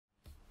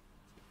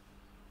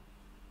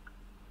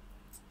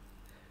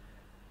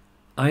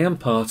I am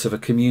part of a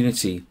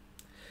community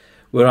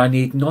where I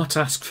need not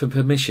ask for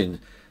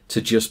permission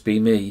to just be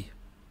me.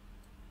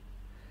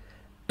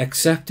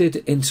 Accepted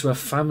into a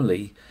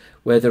family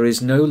where there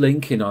is no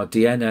link in our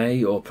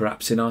DNA or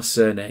perhaps in our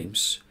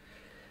surnames,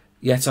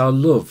 yet our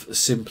love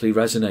simply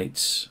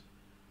resonates.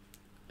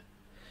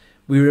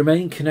 We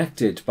remain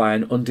connected by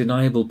an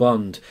undeniable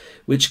bond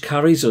which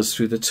carries us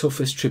through the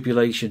toughest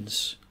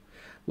tribulations,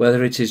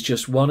 whether it is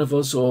just one of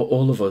us or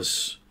all of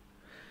us.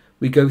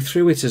 We go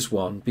through it as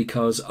one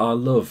because our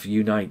love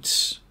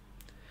unites.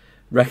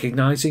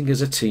 Recognising as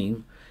a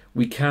team,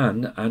 we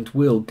can and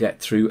will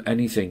get through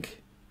anything.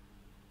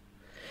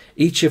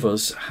 Each of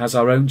us has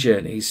our own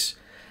journeys,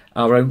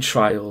 our own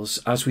trials,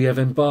 as we have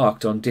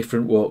embarked on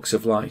different walks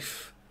of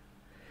life.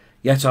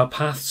 Yet our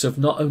paths have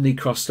not only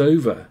crossed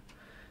over,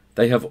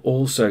 they have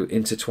also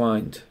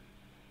intertwined.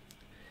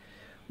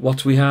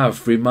 What we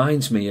have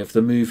reminds me of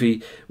the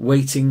movie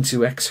Waiting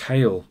to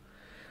Exhale,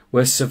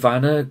 where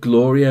Savannah,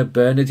 Gloria,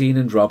 Bernadine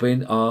and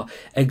Robin are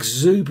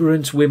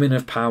exuberant women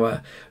of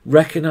power,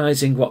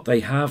 recognising what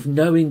they have,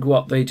 knowing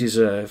what they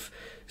deserve,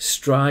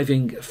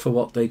 striving for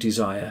what they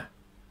desire.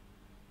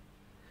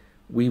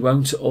 We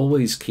won't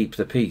always keep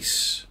the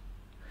peace.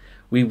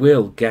 We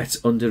will get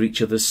under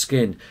each other's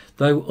skin,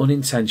 though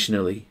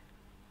unintentionally.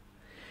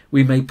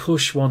 We may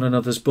push one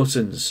another's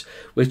buttons,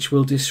 which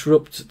will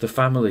disrupt the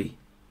family,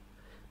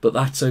 but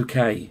that's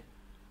okay.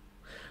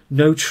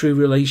 No true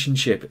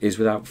relationship is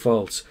without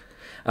fault.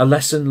 A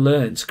lesson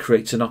learnt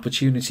creates an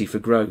opportunity for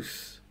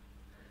growth.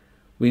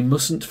 We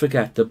mustn't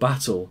forget the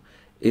battle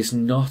is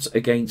not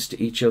against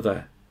each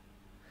other,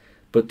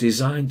 but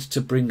designed to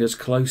bring us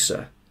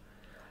closer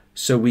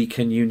so we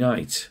can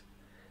unite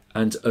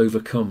and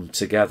overcome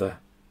together.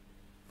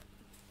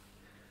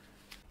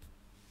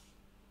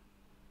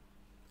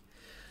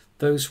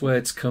 Those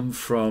words come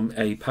from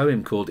a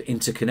poem called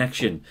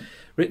Interconnection,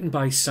 written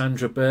by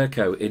Sandra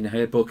Burko in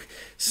her book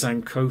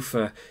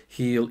Sankofa,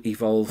 Heal,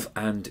 Evolve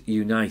and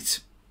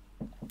Unite.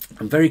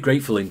 I'm very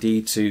grateful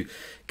indeed to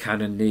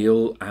Canon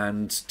Neil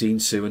and Dean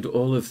Sue and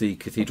all of the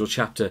Cathedral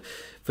chapter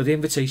for the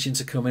invitation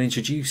to come and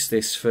introduce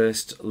this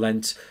first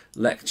Lent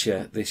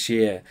lecture this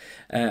year,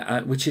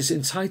 which is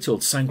entitled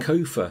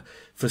Sankofa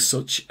for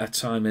Such a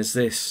Time as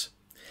This.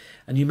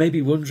 And you may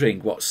be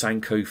wondering what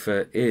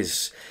Sankofa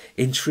is,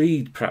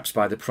 intrigued perhaps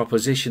by the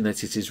proposition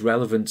that it is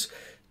relevant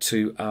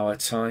to our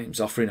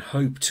times, offering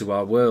hope to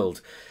our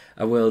world,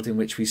 a world in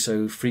which we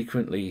so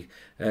frequently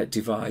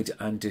divide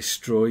and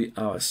destroy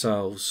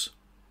ourselves.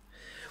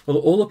 Well,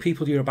 all the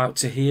people you're about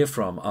to hear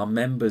from are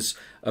members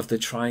of the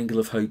Triangle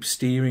of Hope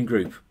steering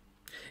group.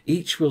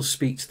 Each will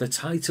speak to the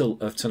title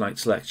of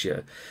tonight's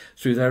lecture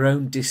through their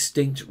own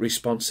distinct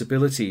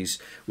responsibilities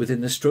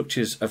within the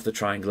structures of the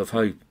Triangle of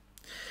Hope.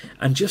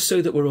 And just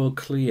so that we're all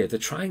clear, the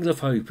Triangle of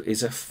Hope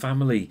is a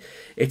family.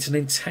 It's an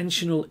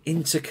intentional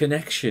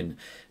interconnection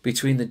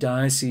between the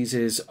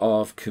dioceses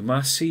of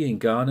Kumasi in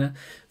Ghana,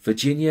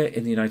 Virginia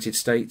in the United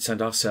States,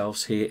 and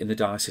ourselves here in the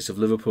Diocese of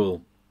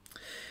Liverpool.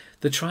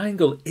 The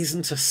Triangle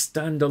isn't a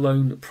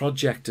standalone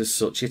project as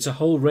such. It's a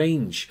whole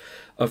range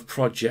of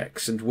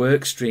projects and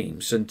work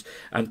streams and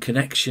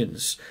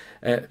connections,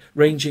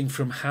 ranging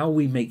from how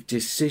we make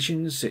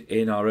decisions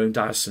in our own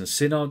diocesan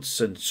synods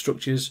and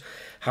structures,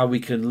 how we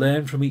can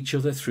learn from each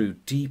other through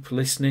deep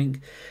listening,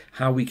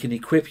 how we can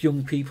equip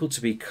young people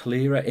to be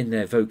clearer in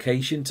their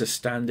vocation to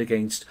stand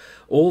against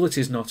all that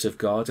is not of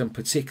God, and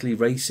particularly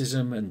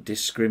racism and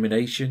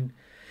discrimination,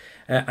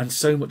 and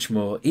so much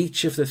more.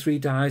 Each of the three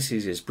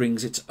dioceses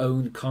brings its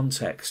own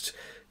context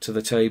to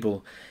the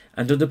table,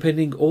 and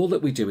underpinning all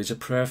that we do is a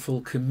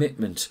prayerful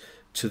commitment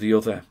to the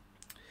other.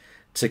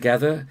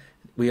 Together,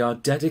 we are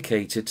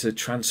dedicated to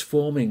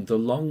transforming the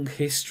long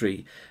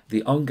history,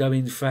 the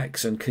ongoing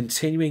effects and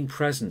continuing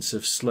presence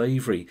of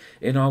slavery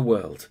in our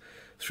world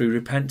through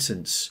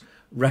repentance,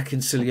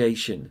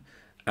 reconciliation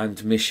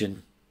and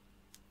mission.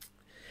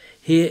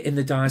 Here in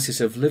the Diocese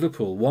of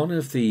Liverpool, one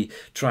of the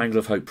Triangle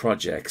of Hope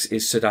projects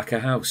is Sedaka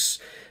House,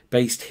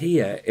 based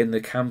here in the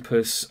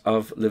campus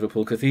of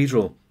Liverpool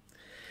Cathedral.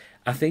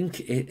 I think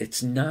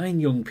it's 9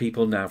 young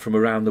people now from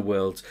around the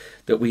world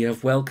that we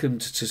have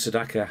welcomed to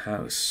Sedaka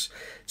House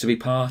to be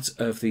part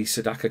of the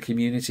Sedaka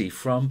community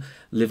from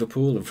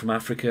Liverpool and from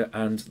Africa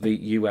and the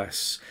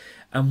US.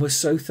 And we're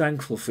so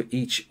thankful for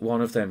each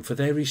one of them, for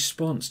their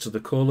response to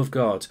the call of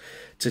God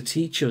to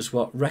teach us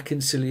what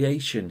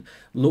reconciliation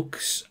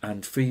looks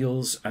and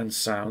feels and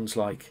sounds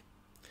like.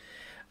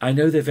 I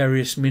know their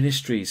various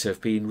ministries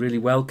have been really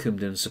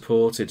welcomed and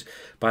supported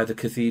by the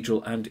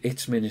Cathedral and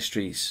its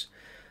ministries.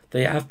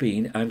 They have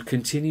been and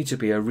continue to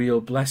be a real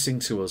blessing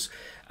to us,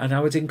 and I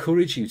would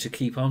encourage you to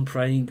keep on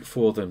praying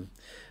for them.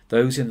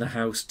 Those in the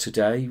house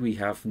today, we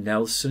have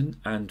Nelson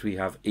and we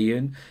have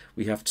Ian,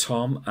 we have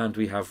Tom and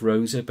we have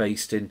Rosa,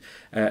 based in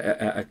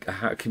a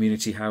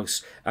community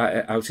house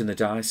out in the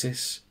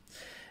diocese.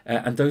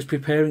 And those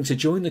preparing to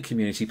join the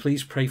community,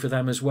 please pray for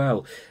them as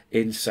well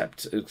in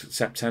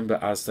September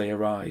as they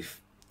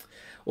arrive.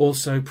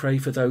 Also pray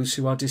for those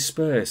who are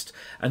dispersed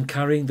and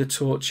carrying the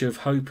torch of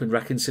hope and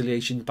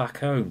reconciliation back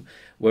home,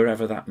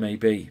 wherever that may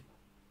be.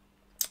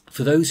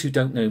 For those who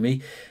don't know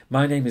me,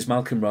 my name is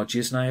Malcolm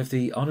Rogers and I have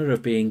the honour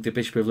of being the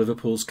Bishop of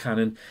Liverpool's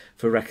Canon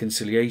for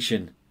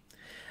Reconciliation.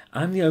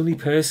 I'm the only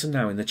person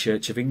now in the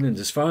Church of England,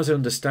 as far as I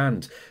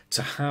understand,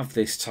 to have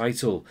this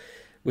title,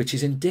 which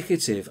is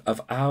indicative of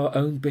our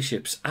own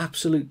bishop's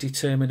absolute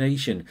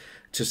determination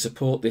to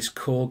support this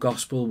core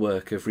gospel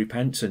work of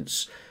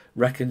repentance,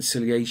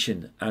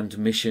 reconciliation and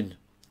mission.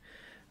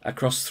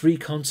 Across 3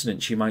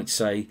 continents, you might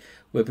say,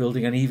 we're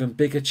building an even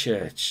bigger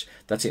church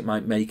that it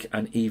might make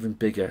an even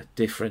bigger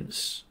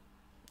difference.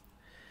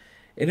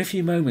 In a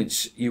few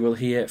moments, you will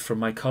hear from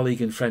my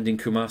colleague and friend in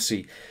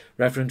Kumasi,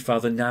 Reverend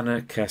Father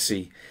Nana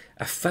Kessie,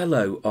 a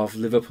fellow of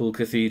Liverpool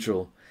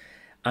Cathedral,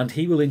 and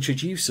he will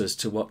introduce us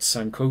to what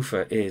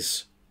Sankofa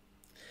is.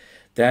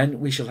 Then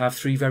we shall have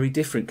 3 very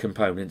different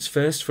components.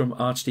 First, from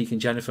Archdeacon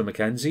Jennifer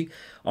Mackenzie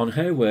on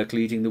her work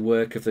leading the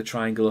work of the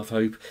Triangle of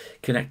Hope,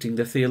 connecting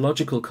the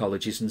theological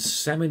colleges and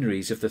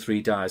seminaries of the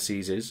 3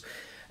 dioceses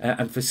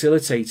and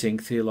facilitating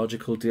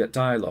theological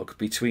dialogue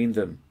between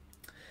them.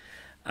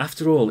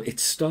 After all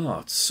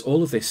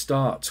of this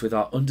starts with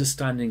our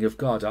understanding of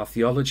God, our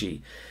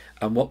theology,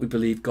 and what we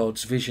believe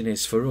God's vision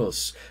is for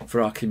us,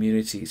 for our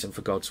communities and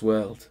for God's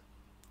world.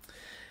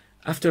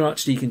 After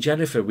Archdeacon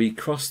Jennifer, we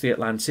cross the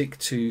Atlantic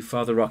to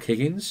Father Rock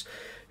Higgins,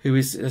 who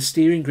is a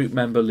steering group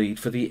member lead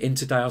for the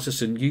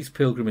Interdiocesan Youth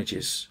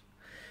Pilgrimages.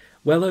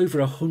 Well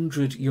over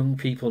 100 young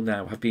people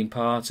now have been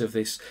part of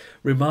this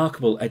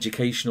remarkable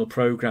educational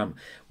programme,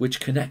 which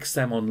connects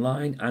them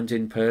online and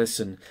in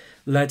person,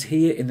 led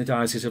here in the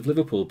Diocese of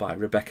Liverpool by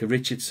Rebecca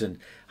Richardson,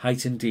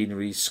 Heighton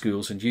Deanery's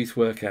Schools and Youth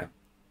Worker.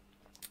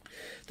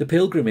 The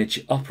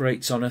pilgrimage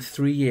operates on a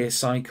 3-year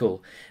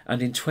cycle,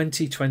 and in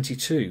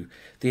 2022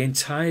 the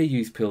entire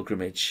youth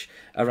pilgrimage,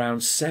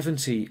 around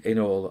 70 in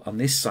all on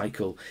this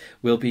cycle,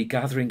 will be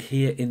gathering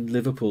here in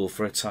Liverpool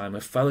for a time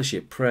of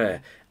fellowship,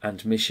 prayer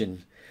and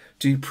mission.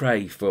 Do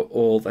pray for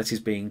all that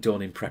is being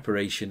done in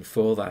preparation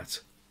for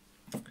that.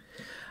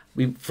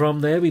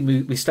 From there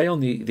we stay on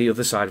the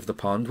other side of the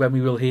pond, when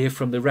we will hear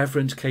from the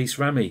Reverend Case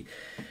Rami,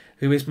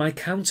 who is my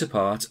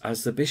counterpart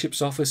as the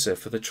Bishop's Officer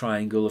for the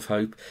Triangle of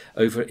Hope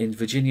over in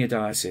Virginia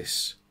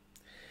Diocese.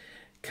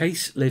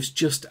 Case lives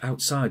just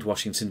outside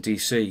Washington,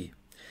 DC,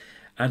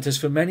 and has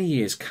for many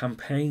years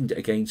campaigned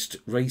against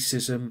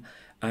racism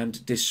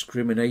and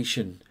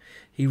discrimination.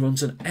 He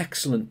runs an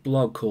excellent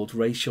blog called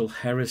Racial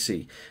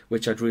Heresy,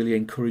 which I'd really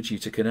encourage you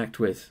to connect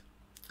with.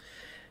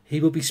 He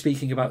will be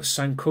speaking about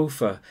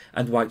Sankofa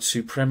and white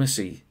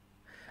supremacy,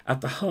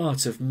 at the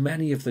heart of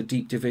many of the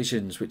deep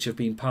divisions which have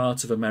been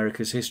part of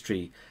America's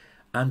history,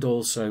 and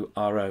also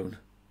our own.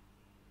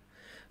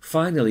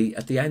 Finally,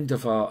 at the end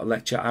of our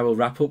lecture, I will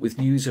wrap up with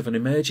news of an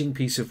emerging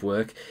piece of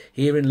work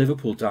here in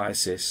Liverpool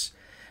Diocese,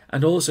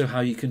 and also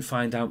how you can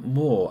find out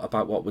more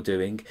about what we're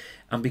doing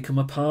and become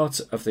a part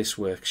of this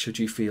work should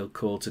you feel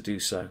called to do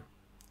so.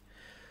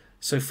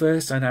 So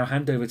first, I now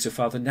hand over to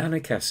Father Nana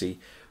Kessie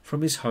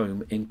from his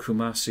home in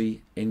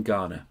Kumasi in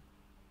Ghana.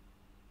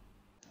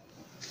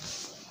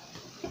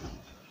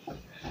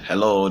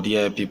 Hello,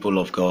 dear people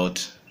of God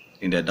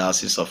in the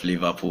Diocese of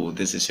Liverpool.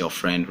 This is your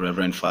friend,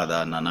 Reverend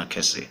Father Nana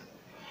Kessie.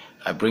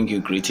 I bring you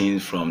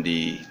greetings from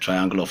the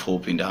Triangle of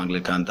Hope in the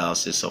Anglican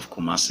Diocese of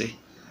Kumasi.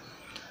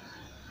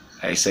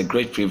 It's a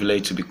great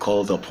privilege to be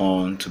called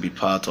upon to be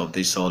part of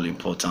this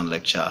all-important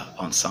lecture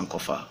on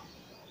Sankofa.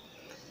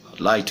 I'd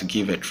like to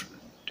give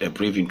a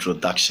brief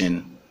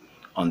introduction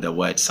on the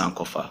word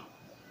Sankofa.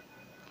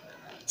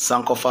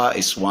 Sankofa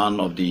is one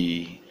of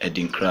the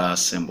Edinkra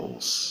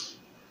symbols.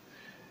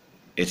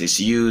 It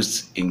is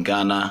used in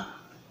Ghana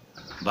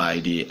by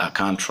the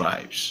Akan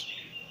tribes.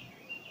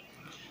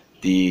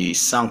 The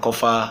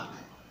Sankofa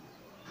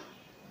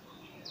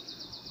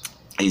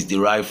is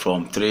derived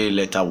from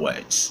 3-letter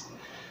words.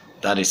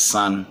 That is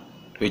san,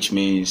 which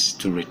means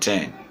to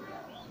return.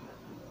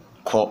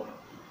 Ko,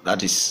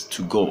 that is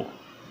to go.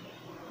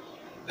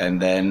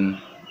 And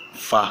then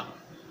fa,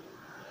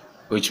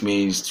 which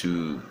means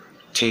to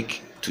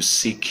take, to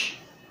seek,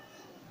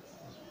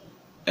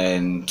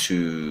 and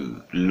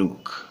to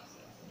look.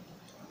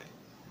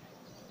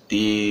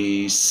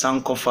 The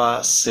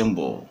Sankofa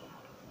symbol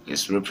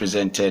is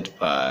represented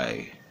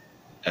by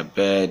a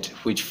bird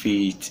which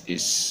feet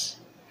is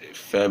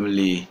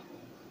firmly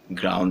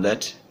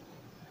grounded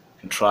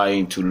and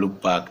trying to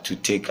look back to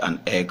take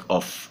an egg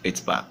off its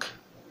back.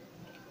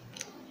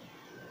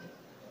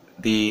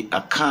 The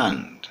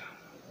Akan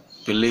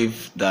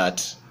believe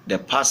that the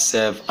past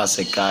serves as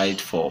a guide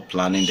for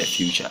planning the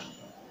future.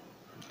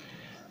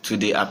 To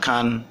the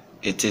Akan,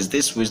 it is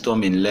this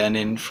wisdom in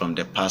learning from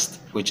the past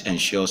which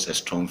ensures a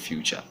strong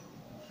future.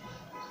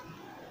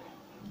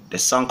 The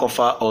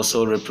Sankofa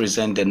also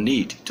represent the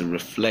need to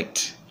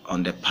reflect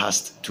on the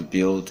past to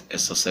build a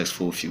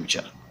successful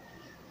future.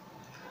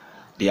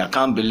 The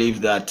Akan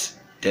believe that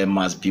there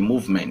must be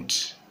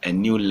movement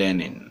and new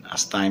learning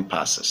as time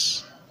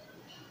passes.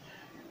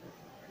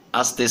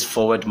 As this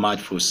forward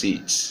march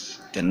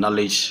proceeds, the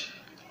knowledge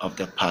of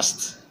the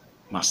past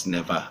must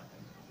never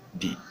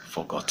be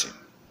forgotten.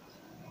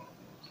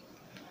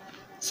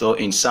 So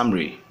in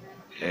summary,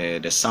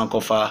 the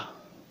Sankofa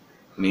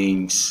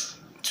means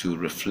to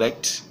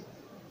reflect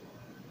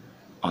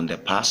on the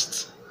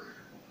past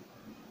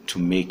to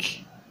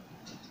make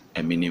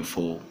a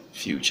meaningful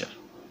future.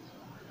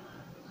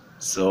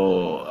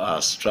 So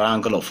as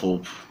Triangle of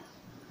Hope,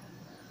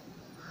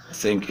 I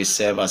think it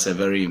serves as a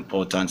very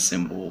important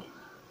symbol.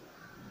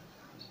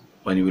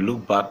 When you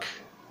look back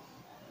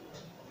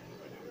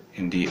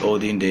in the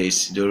olden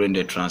days during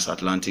the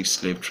transatlantic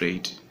slave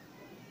trade,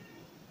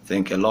 I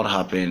think a lot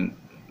happened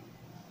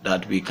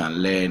that we can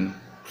learn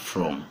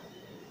from,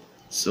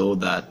 so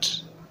that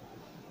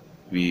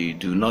we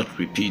do not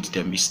repeat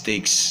the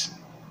mistakes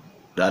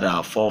that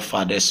our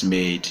forefathers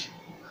made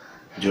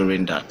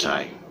during that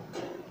time.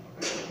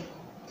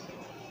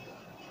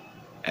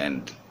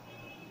 And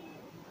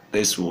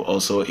this will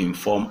also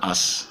inform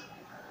us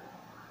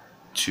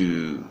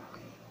to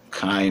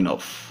kind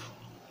of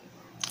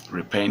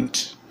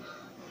repent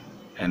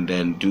and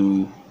then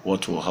do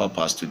what will help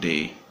us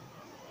today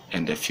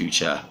and the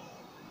future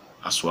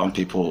as one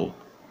people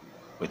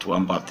with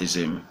one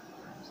baptism,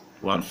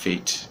 one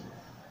faith,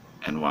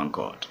 and one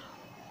God.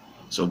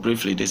 So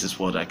briefly, this is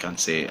what I can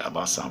say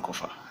about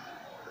Sankofa.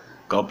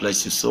 God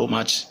bless you so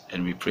much,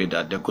 and we pray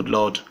that the good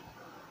Lord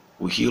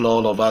will heal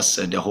all of us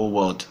and the whole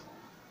world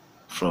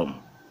from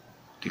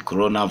the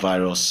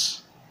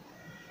coronavirus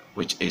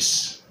which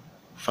is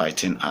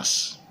fighting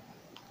us.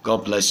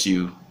 God bless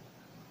you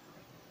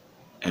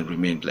and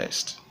remain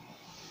blessed.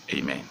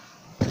 Amen.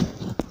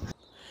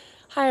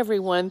 Hi,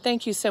 everyone.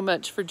 Thank you so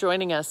much for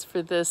joining us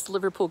for this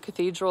Liverpool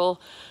Cathedral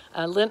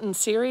Lenten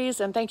series,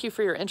 and thank you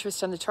for your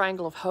interest in the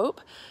Triangle of Hope.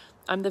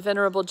 I'm the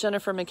Venerable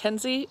Jennifer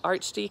Mackenzie,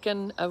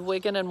 Archdeacon of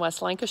Wigan and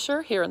West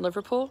Lancashire here in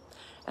Liverpool,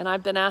 and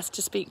I've been asked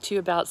to speak to you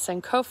about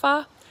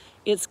Sankofa,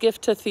 its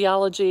gift to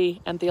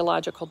theology and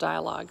theological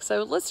dialogue.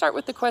 So let's start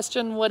with the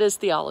question, what is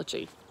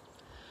theology?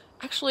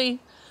 Actually,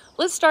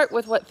 let's start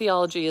with what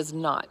theology is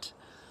not.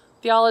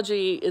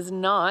 Theology is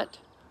not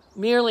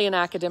merely an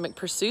academic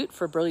pursuit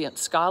for brilliant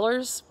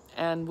scholars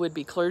and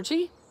would-be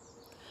clergy.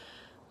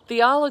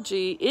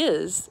 Theology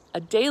is a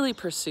daily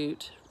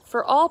pursuit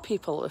for all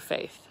people of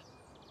faith,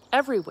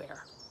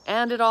 everywhere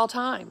and at all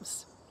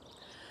times.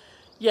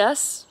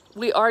 Yes,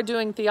 we are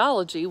doing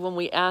theology when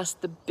we ask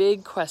the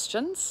big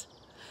questions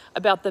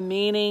about the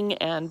meaning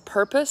and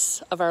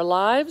purpose of our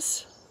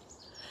lives.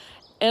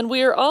 And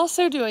we are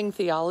also doing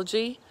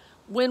theology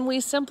when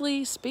we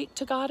simply speak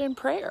to God in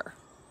prayer.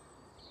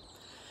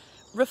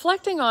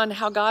 Reflecting on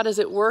how God is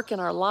at work in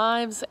our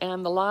lives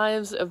and the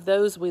lives of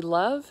those we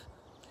love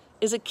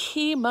is a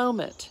key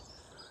moment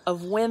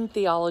of when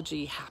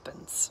theology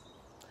happens.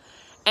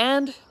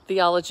 And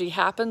theology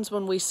happens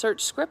when we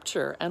search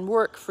Scripture and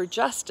work for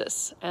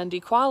justice and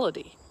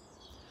equality.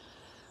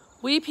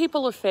 We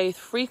people of faith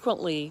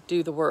frequently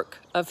do the work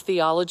of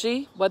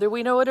theology, whether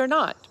we know it or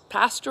not.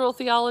 Pastoral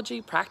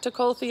theology,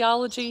 practical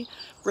theology,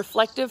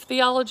 reflective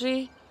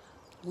theology,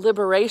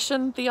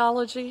 liberation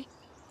theology.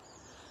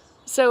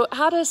 So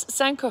how does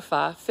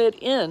Sankofa fit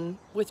in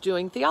with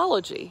doing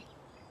theology?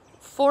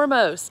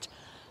 Foremost,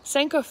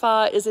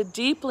 Sankofa is a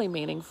deeply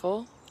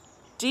meaningful,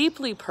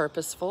 deeply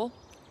purposeful,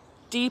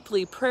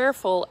 deeply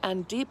prayerful,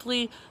 and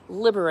deeply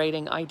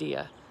liberating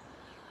idea.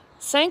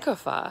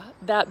 Sankofa,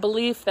 that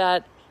belief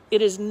that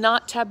it is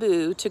not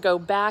taboo to go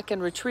back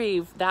and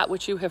retrieve that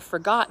which you have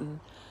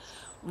forgotten,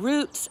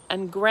 roots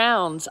and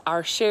grounds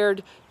our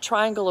shared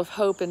Triangle of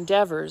Hope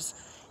endeavors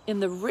in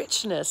the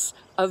richness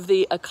of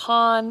the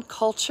Akan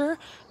culture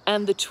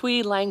and the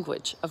Twi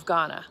language of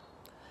Ghana.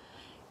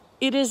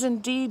 It is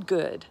indeed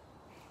good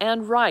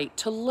and right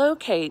to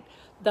locate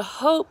the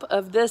hope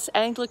of this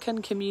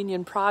Anglican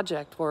Communion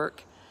Project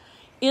work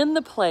in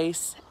the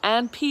place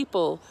and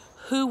people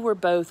who were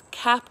both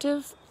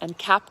captive and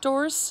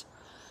captors,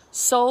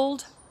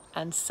 sold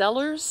and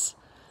sellers,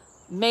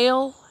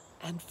 male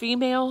and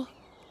female,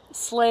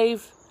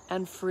 slave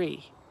and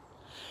free.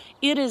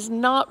 It is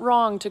not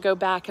wrong to go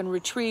back and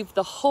retrieve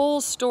the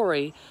whole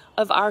story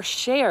of our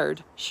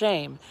shared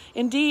shame.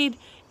 Indeed,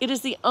 it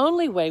is the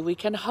only way we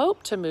can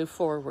hope to move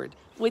forward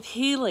with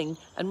healing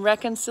and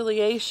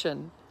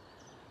reconciliation,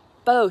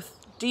 both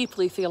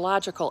deeply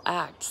theological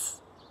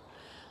acts.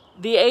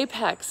 The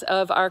apex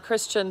of our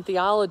Christian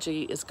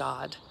theology is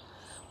God,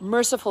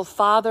 merciful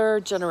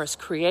Father, generous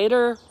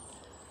Creator,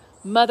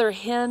 Mother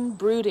Hen,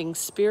 brooding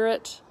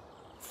Spirit,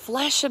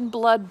 flesh and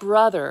blood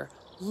brother,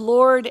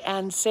 Lord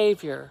and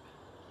Savior.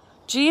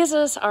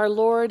 Jesus, our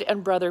Lord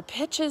and brother,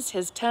 pitches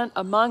his tent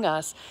among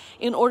us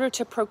in order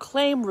to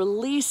proclaim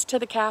release to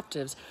the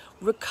captives,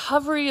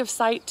 recovery of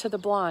sight to the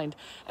blind,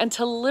 and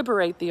to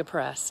liberate the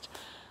oppressed.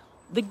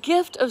 The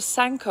gift of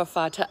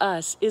Sankofa to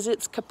us is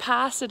its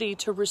capacity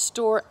to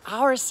restore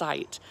our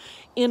sight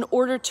in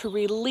order to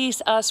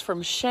release us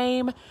from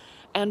shame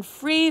and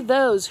free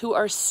those who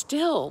are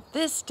still,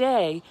 this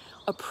day,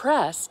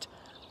 oppressed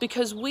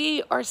because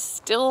we are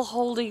still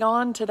holding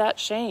on to that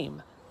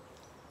shame.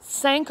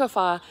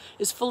 Sankofa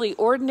is fully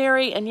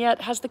ordinary and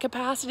yet has the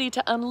capacity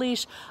to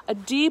unleash a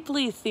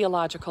deeply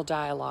theological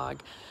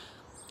dialogue.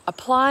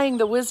 Applying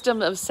the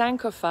wisdom of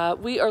Sankofa,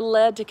 we are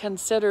led to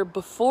consider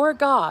before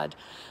God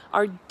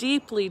our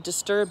deeply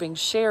disturbing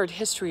shared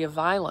history of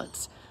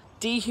violence,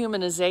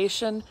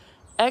 dehumanization,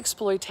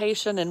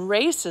 exploitation, and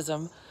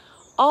racism,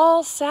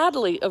 all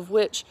sadly of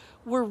which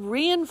were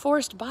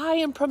reinforced by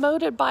and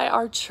promoted by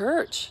our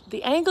church,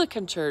 the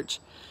Anglican Church,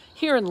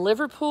 here in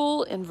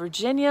Liverpool, in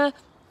Virginia,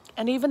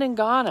 and even in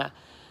Ghana.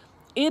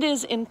 It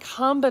is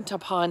incumbent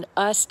upon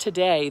us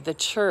today, the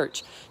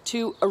church,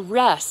 to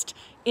arrest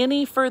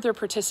any further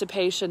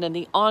participation in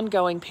the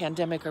ongoing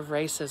pandemic of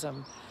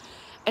racism.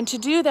 And to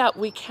do that,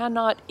 we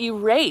cannot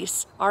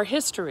erase our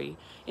history.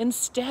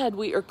 Instead,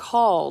 we are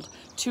called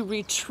to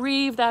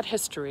retrieve that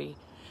history,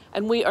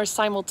 and we are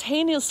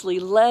simultaneously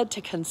led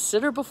to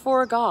consider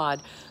before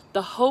God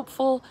the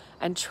hopeful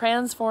and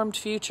transformed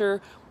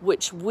future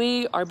which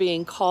we are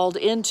being called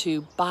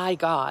into by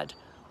God.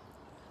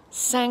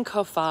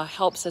 Sankofa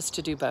helps us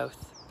to do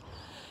both.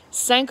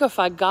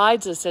 Sankofa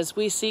guides us as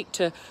we seek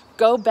to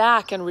go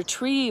back and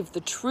retrieve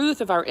the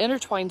truth of our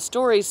intertwined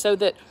stories so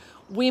that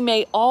we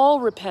may all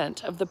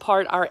repent of the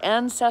part our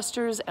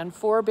ancestors and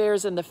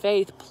forebears in the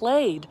faith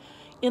played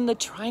in the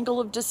triangle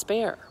of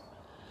despair.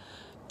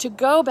 To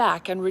go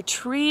back and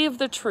retrieve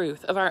the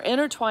truth of our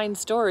intertwined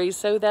stories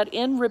so that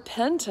in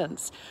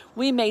repentance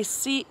we may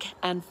seek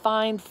and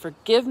find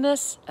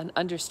forgiveness and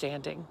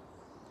understanding.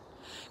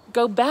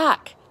 Go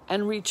back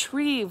and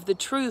retrieve the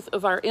truth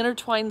of our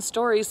intertwined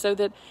stories so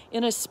that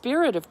in a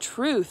spirit of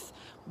truth,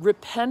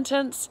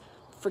 repentance,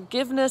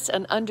 forgiveness,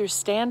 and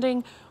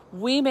understanding,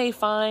 we may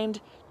find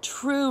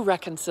true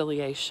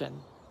reconciliation,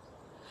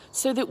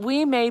 so that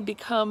we may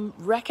become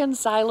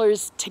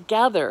reconcilers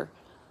together,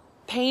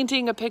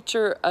 painting a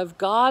picture of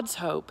God's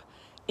hope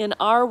in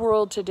our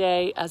world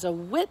today as a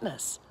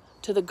witness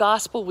to the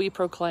gospel we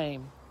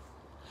proclaim.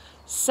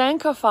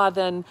 Sankofa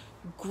then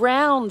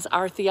grounds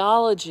our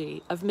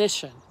theology of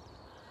mission.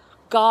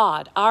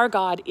 God, our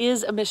God,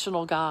 is a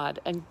missional God,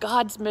 and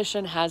God's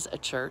mission has a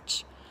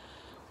church.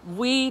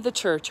 We, the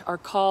church, are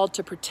called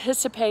to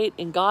participate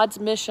in God's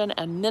mission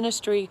and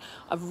ministry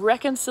of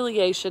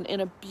reconciliation in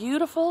a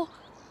beautiful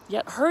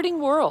yet hurting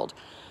world,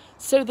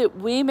 so that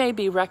we may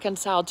be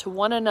reconciled to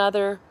one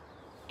another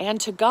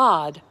and to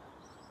God,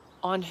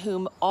 on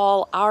whom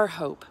all our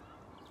hope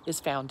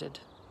is founded.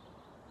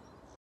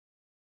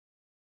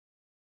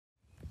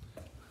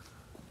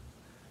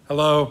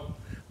 Hello,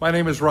 my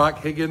name is Rock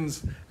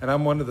Higgins, and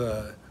I'm one of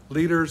the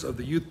leaders of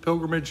the youth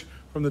pilgrimage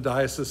from the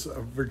Diocese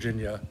of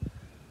Virginia.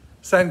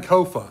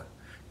 Sankofa,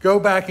 go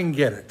back and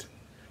get it.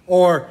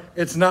 Or,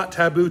 it's not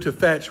taboo to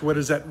fetch what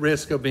is at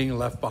risk of being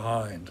left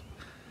behind.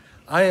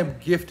 I am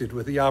gifted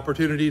with the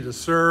opportunity to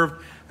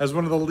serve as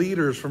one of the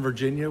leaders from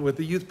Virginia with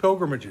the youth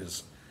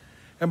pilgrimages.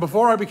 And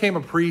before I became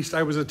a priest,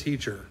 I was a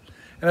teacher.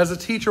 And as a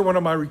teacher, one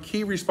of my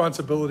key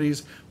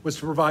responsibilities was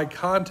to provide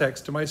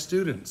context to my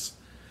students.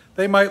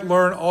 They might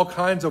learn all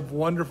kinds of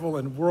wonderful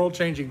and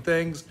world-changing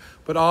things,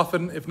 but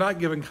often, if not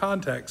given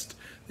context,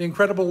 the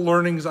incredible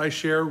learnings I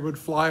shared would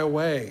fly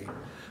away.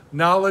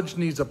 Knowledge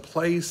needs a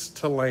place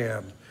to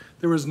land.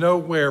 There is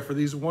nowhere for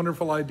these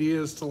wonderful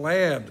ideas to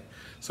land.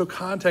 So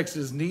context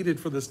is needed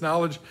for this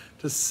knowledge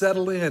to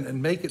settle in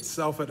and make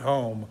itself at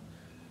home.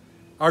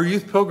 Our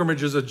youth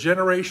pilgrimage is a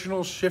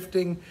generational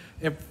shifting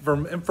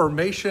from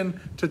information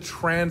to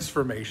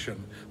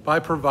transformation by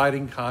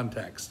providing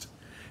context.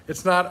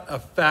 It's not a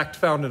fact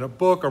found in a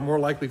book or more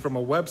likely from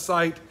a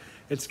website.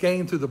 It's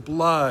gained through the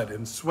blood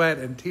and sweat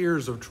and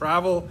tears of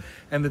travel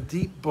and the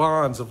deep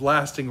bonds of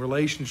lasting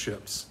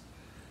relationships.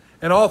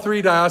 In all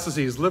three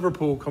dioceses,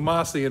 Liverpool,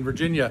 Kumasi, and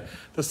Virginia,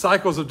 the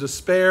cycles of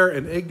despair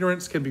and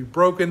ignorance can be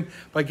broken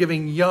by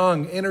giving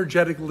young,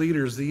 energetic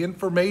leaders the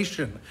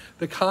information,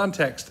 the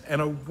context,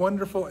 and a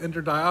wonderful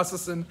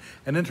interdiocesan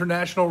and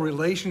international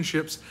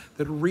relationships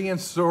that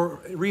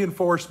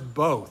reinforce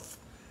both.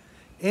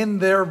 In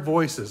their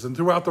voices and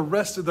throughout the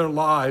rest of their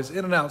lives,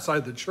 in and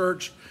outside the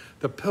church,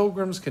 the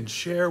pilgrims can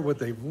share what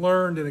they've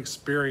learned and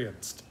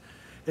experienced.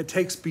 It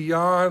takes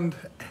beyond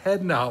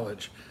head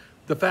knowledge,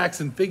 the facts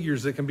and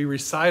figures that can be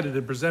recited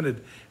and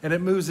presented, and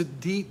it moves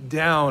it deep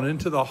down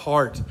into the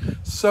heart,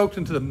 soaked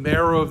into the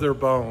marrow of their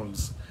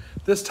bones.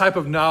 This type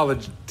of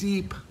knowledge,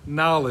 deep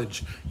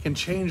knowledge, can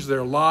change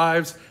their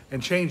lives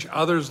and change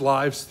others'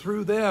 lives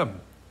through them.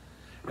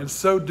 In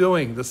so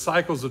doing, the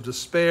cycles of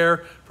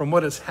despair from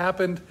what has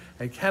happened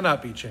and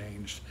cannot be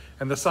changed,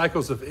 and the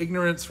cycles of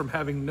ignorance from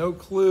having no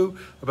clue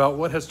about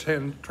what has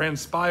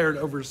transpired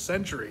over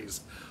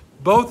centuries,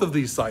 both of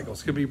these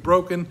cycles can be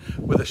broken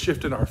with a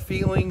shift in our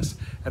feelings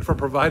and from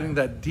providing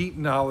that deep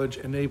knowledge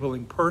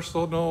enabling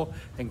personal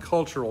and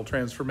cultural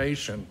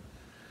transformation.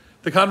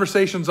 The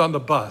conversations on the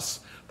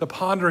bus, the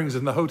ponderings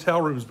in the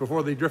hotel rooms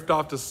before they drift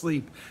off to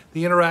sleep,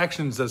 the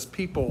interactions as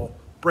people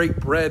break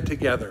bread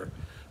together.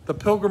 The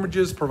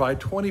pilgrimages provide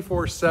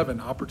 24/7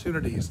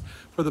 opportunities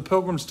for the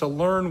pilgrims to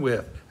learn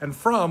with and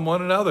from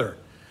one another.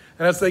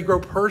 And as they grow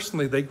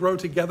personally, they grow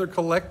together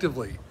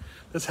collectively.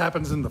 This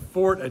happens in the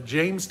fort at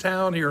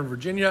Jamestown here in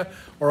Virginia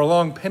or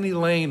along Penny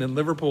Lane in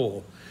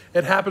Liverpool.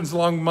 It happens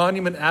along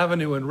Monument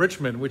Avenue in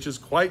Richmond, which has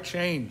quite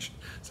changed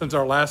since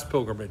our last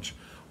pilgrimage,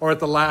 or at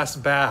the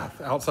last bath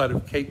outside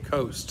of Cape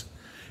Coast.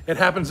 It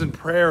happens in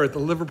prayer at the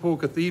Liverpool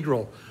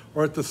Cathedral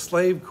or at the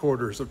slave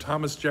quarters of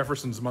Thomas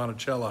Jefferson's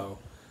Monticello.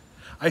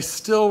 I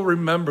still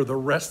remember the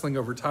wrestling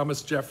over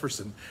Thomas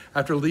Jefferson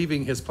after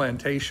leaving his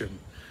plantation.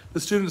 The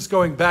students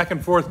going back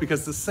and forth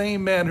because the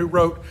same man who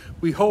wrote,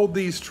 "We hold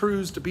these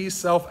truths to be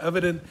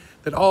self-evident,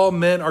 that all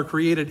men are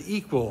created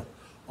equal,"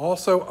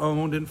 also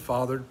owned and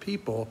fathered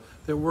people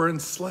that were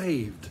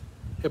enslaved.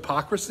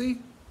 Hypocrisy?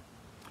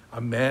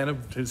 A man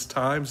of his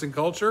times and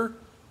culture?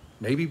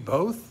 Maybe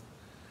both?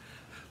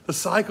 The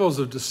cycles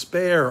of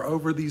despair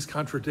over these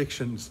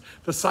contradictions,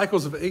 the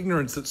cycles of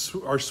ignorance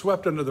that are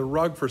swept under the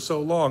rug for so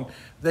long,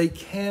 they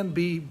can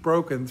be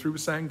broken through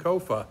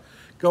Sankofa,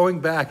 going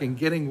back and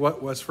getting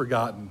what was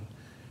forgotten.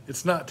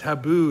 It's not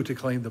taboo to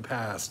claim the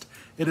past.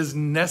 It is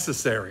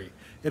necessary,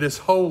 it is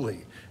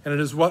holy, and it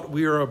is what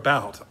we are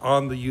about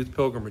on the youth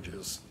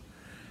pilgrimages.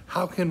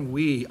 How can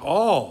we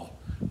all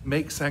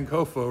make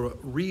Sankofa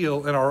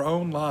real in our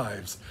own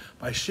lives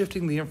by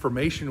shifting the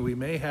information we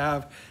may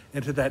have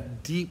into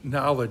that deep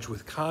knowledge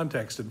with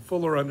context and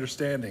fuller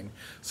understanding,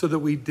 so that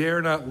we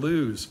dare not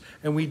lose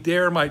and we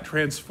might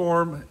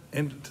transform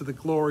into the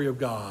glory of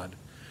God?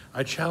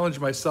 I challenge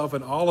myself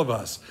and all of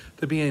us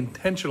to be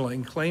intentional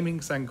in claiming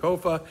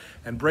Sankofa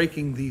and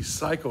breaking these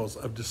cycles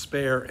of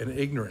despair and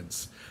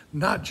ignorance,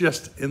 not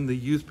just in the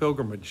youth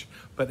pilgrimage,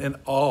 but in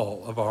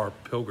all of our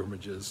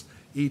pilgrimages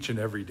each and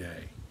every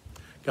day.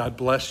 God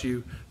bless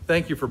you.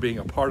 Thank you for being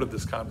a part of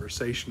this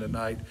conversation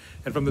tonight.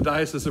 And from the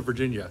Diocese of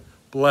Virginia,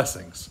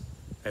 blessings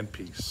and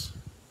peace.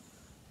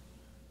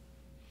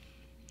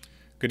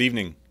 Good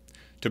evening.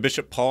 To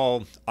Bishop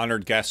Paul,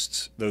 honored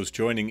guests, those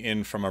joining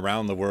in from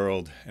around the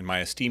world, and my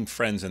esteemed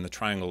friends in the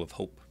Triangle of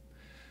Hope.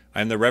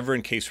 I am the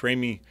Reverend Case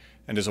Ramey,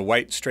 and as a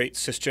white, straight,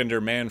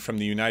 cisgender man from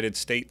the United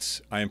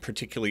States, I am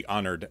particularly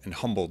honored and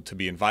humbled to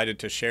be invited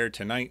to share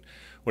tonight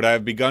what I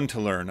have begun to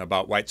learn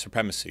about white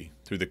supremacy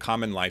through the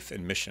common life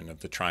and mission of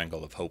the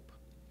Triangle of Hope.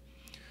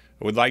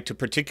 I would like to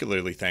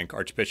particularly thank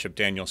Archbishop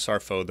Daniel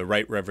Sarfo, the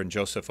Right Reverend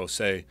Joseph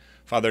Osei,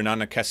 Father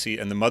Nana Kessie,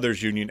 and the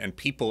Mothers Union and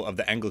people of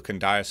the Anglican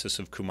Diocese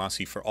of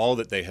Kumasi for all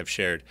that they have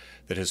shared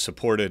that has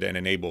supported and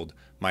enabled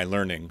my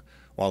learning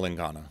while in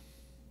Ghana.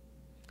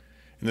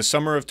 In the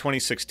summer of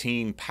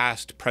 2016,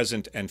 past,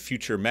 present, and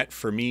future met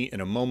for me in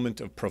a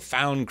moment of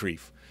profound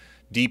grief,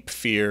 deep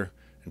fear,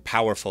 and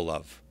powerful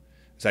love,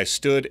 as I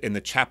stood in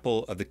the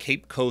chapel of the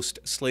Cape Coast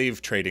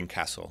slave trading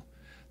castle,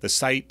 the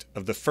site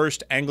of the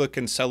first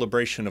Anglican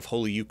celebration of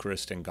Holy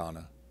Eucharist in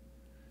Ghana.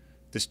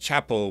 This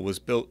chapel was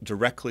built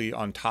directly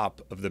on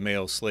top of the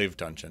male slave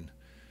dungeon,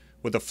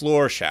 with a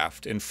floor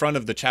shaft in front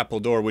of the chapel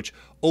door which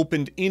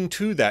opened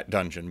into that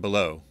dungeon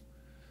below,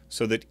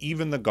 so that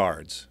even the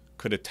guards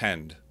could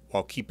attend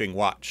while keeping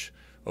watch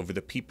over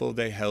the people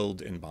they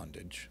held in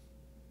bondage.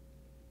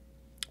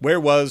 Where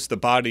was the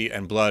body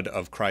and blood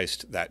of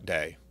Christ that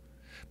day?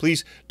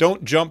 Please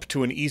don't jump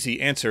to an easy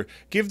answer.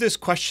 Give this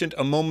question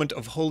a moment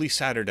of Holy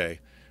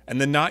Saturday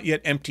and the not yet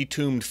empty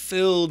tomb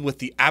filled with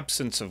the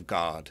absence of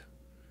God.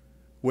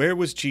 Where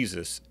was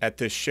Jesus at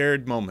this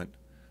shared moment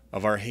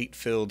of our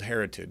hate-filled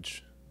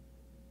heritage?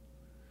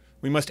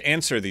 We must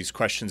answer these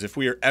questions if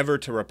we are ever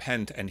to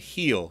repent and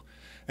heal.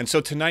 And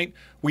so tonight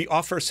we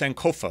offer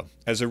Sankofa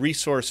as a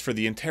resource for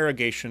the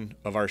interrogation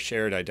of our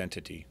shared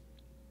identity.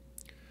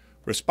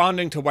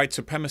 Responding to white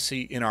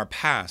supremacy in our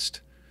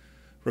past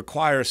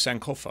requires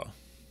Sankofa.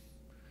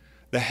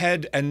 The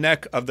head and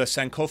neck of the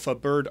Sankofa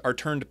bird are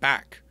turned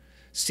back,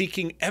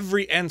 seeking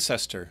every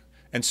ancestor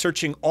and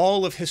searching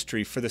all of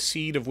history for the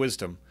seed of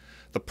wisdom,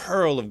 the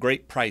pearl of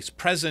great price,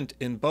 present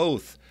in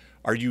both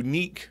our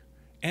unique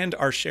and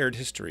our shared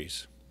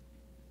histories.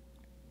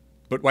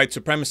 But white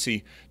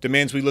supremacy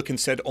demands we look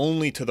instead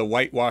only to the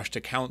whitewashed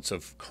accounts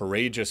of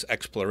courageous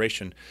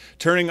exploration,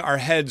 turning our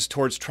heads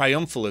towards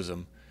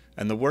triumphalism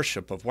and the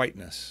worship of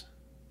whiteness.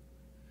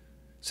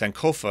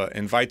 Sankofa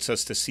invites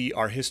us to see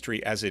our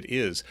history as it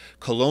is,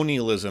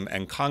 colonialism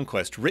and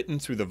conquest written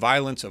through the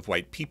violence of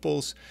white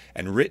peoples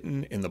and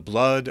written in the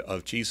blood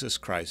of Jesus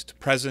Christ,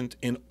 present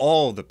in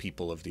all the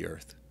people of the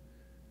earth.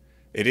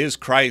 It is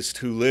Christ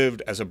who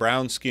lived as a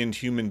brown-skinned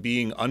human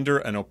being under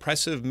an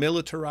oppressive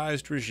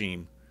militarized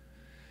regime.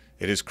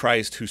 It is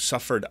Christ who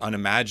suffered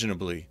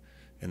unimaginably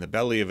in the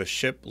belly of a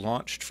ship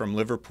launched from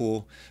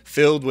Liverpool,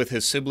 filled with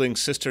his siblings,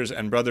 sisters,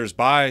 and brothers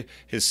by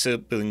his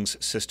siblings,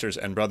 sisters,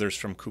 and brothers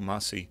from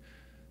Kumasi,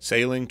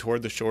 sailing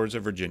toward the shores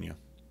of Virginia.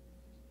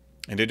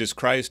 And it is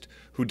Christ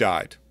who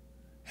died,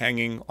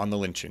 hanging on the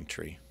lynching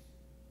tree.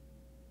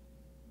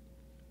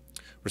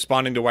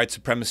 Responding to white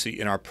supremacy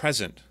in our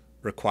present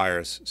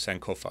requires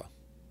Sankofa.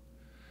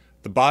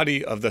 The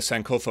body of the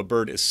Sankofa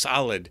bird is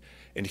solid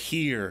and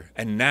here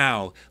and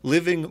now,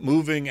 living,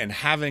 moving, and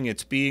having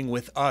its being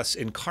with us,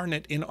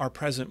 incarnate in our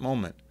present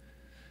moment.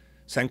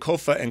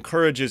 Sankofa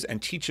encourages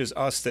and teaches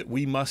us that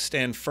we must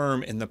stand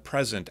firm in the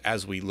present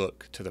as we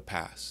look to the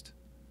past.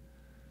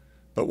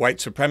 But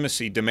white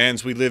supremacy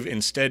demands we live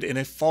instead in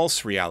a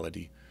false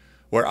reality,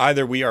 where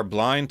either we are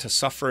blind to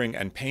suffering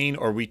and pain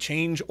or we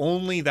change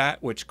only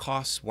that which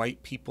costs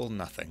white people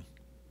nothing.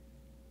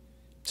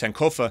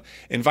 Sankofa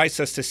invites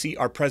us to see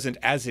our present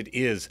as it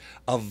is,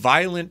 a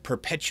violent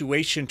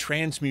perpetuation,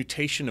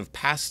 transmutation of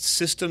past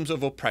systems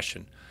of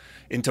oppression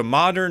into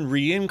modern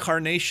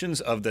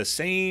reincarnations of the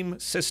same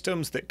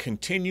systems that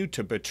continue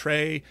to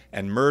betray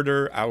and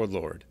murder our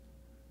Lord.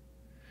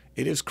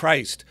 It is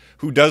Christ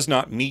who does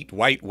not meet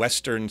white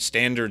Western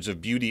standards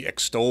of beauty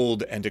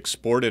extolled and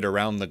exported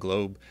around the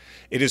globe.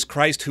 It is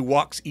Christ who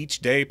walks each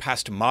day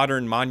past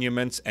modern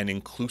monuments and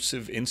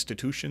inclusive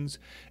institutions,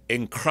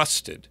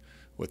 encrusted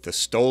with the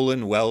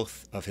stolen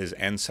wealth of his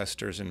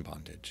ancestors in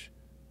bondage.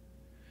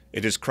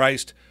 It is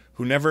Christ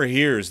who never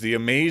hears the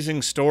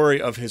amazing story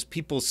of his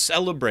people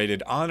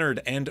celebrated, honored,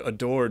 and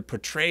adored,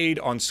 portrayed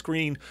on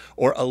screen,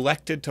 or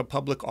elected to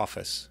public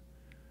office.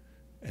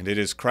 And it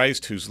is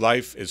Christ whose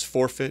life is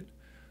forfeit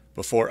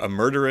before a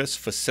murderous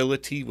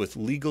facility with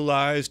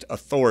legalized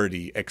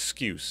authority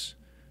excuse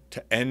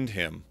to end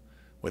him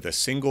with a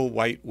single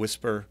white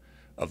whisper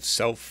of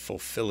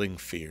self-fulfilling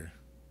fear.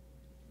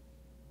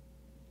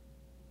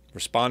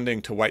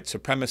 Responding to white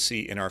supremacy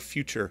in our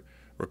future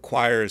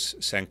requires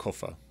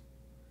Sankofa.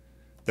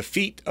 The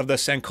feet of the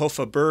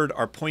Sankofa bird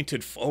are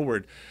pointed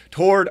forward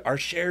toward our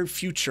shared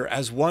future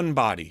as one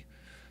body,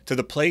 to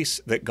the place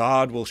that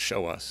God will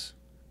show us,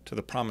 to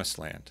the promised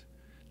land,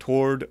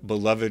 toward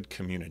beloved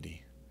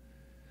community.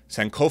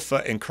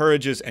 Sankofa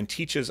encourages and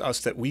teaches us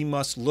that we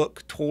must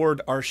look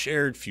toward our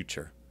shared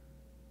future.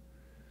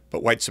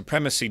 But white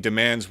supremacy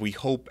demands we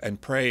hope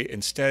and pray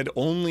instead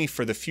only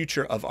for the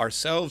future of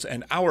ourselves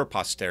and our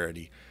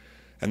posterity,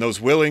 and those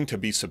willing to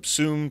be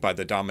subsumed by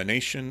the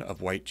domination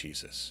of white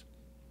Jesus.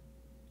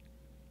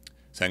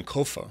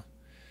 Sankofa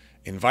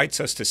invites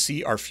us to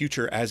see our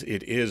future as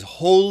it is,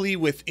 wholly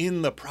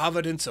within the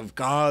providence of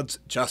God's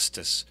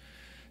justice,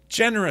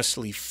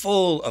 generously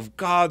full of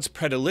God's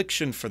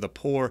predilection for the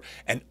poor,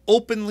 and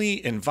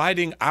openly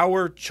inviting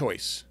our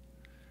choice,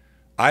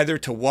 either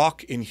to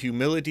walk in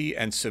humility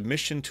and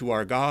submission to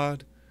our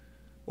God,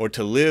 or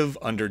to live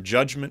under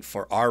judgment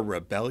for our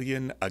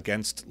rebellion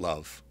against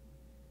love.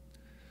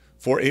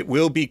 For it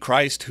will be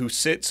Christ who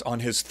sits on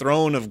his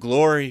throne of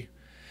glory,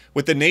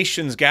 with the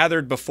nations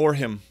gathered before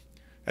him,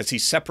 as he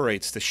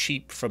separates the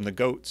sheep from the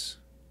goats.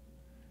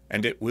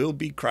 And it will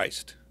be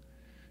Christ,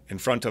 in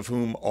front of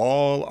whom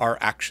all our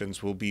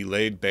actions will be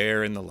laid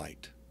bare in the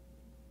light.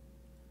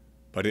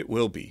 But it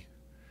will be,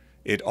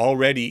 it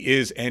already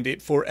is, and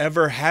it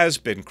forever has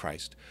been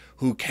Christ,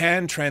 who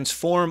can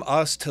transform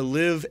us to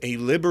live a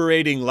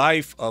liberating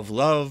life of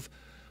love,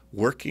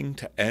 working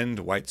to end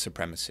white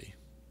supremacy.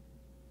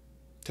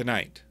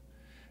 Tonight,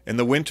 in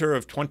the winter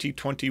of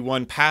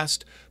 2021,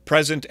 past,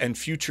 present, and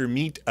future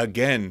meet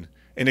again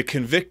in a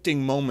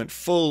convicting moment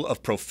full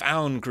of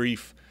profound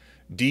grief,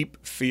 deep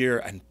fear,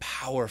 and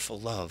powerful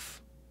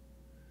love.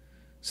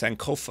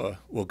 Sankofa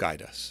will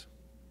guide us.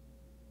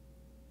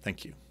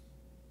 Thank you.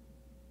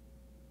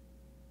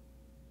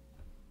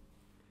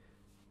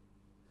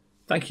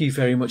 Thank you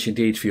very much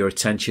indeed for your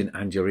attention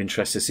and your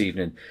interest this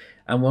evening.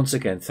 And once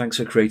again, thanks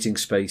for creating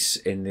space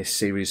in this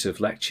series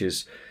of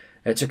lectures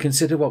to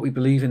consider what we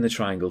believe in the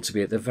Triangle to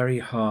be at the very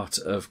heart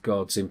of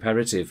God's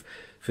imperative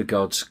for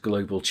God's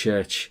global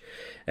church.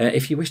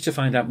 If you wish to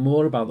find out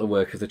more about the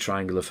work of the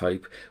Triangle of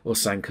Hope or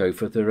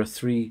Sankofa, there are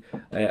three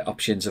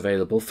options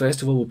available.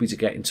 First of all will be to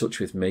get in touch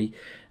with me,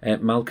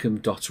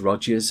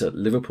 malcolm.rogers at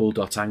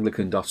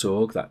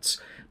liverpool.anglican.org. That's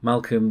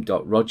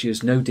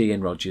malcolm.rogers, no D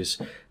in Rogers,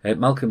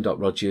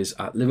 malcolm.rogers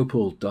at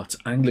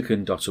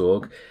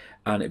liverpool.anglican.org,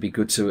 and it'd be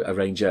good to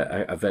arrange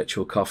a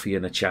virtual coffee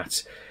and a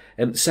chat.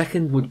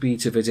 Second would be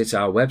to visit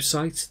our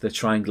website,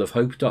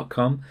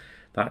 thetriangleofhope.com.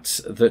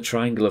 That's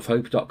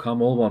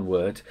thetriangleofhope.com, all one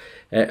word,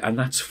 and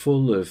that's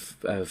full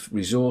of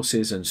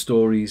resources and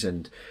stories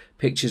and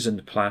pictures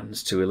and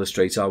plans to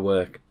illustrate our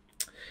work.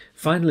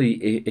 Finally,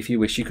 if you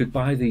wish, you could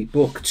buy the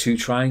book Two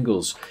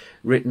Triangles,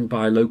 written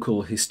by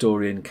local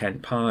historian Ken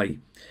Pye.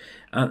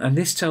 And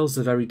this tells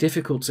the very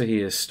difficult to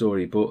hear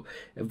story, but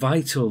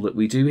vital that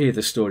we do hear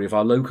the story of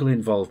our local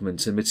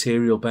involvement and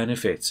material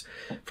benefit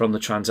from the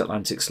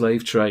transatlantic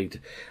slave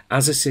trade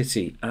as a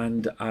city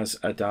and as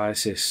a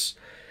diocese.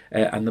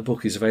 And the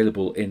book is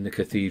available in the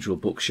Cathedral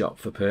bookshop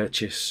for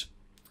purchase.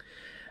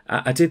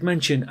 I did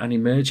mention an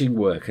emerging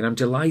work, and I'm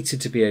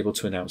delighted to be able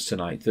to announce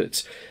tonight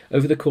that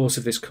over the course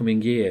of this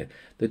coming year,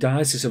 the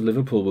Diocese of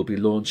Liverpool will be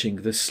launching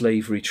the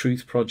Slavery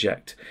Truth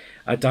Project,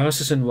 a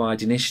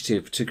diocesan-wide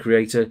initiative to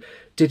create a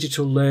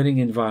digital learning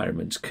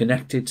environment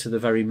connected to the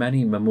very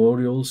many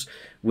memorials,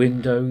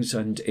 windows,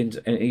 and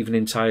even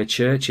entire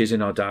churches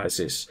in our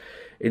diocese,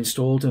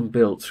 installed and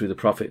built through the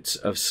profits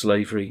of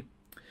slavery.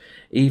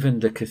 Even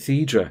the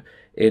cathedra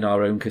in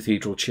our own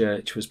cathedral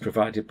church was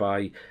provided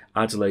by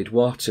Adelaide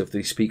Watt of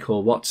the Speak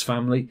Hall Watts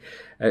family,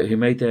 who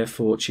made their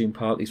fortune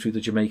partly through the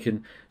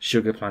Jamaican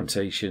sugar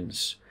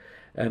plantations.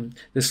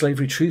 The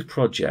Slavery Truth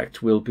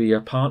Project will be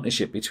a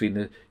partnership between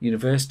the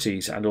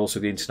universities and also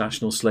the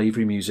International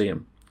Slavery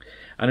Museum,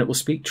 and it will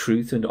speak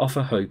truth and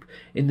offer hope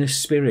in the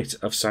spirit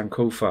of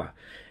Sankofa,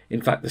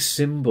 In fact, the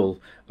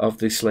symbol of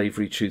the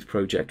Slavery Truth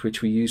Project,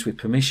 which we use with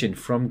permission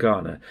from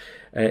Ghana,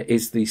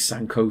 is the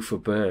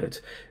Sankofa bird,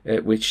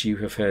 which you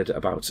have heard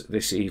about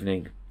this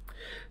evening.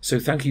 So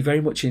thank you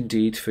very much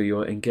indeed for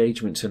your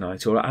engagement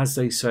tonight, or as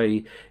they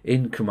say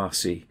in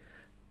Kumasi,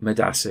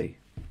 Madasi.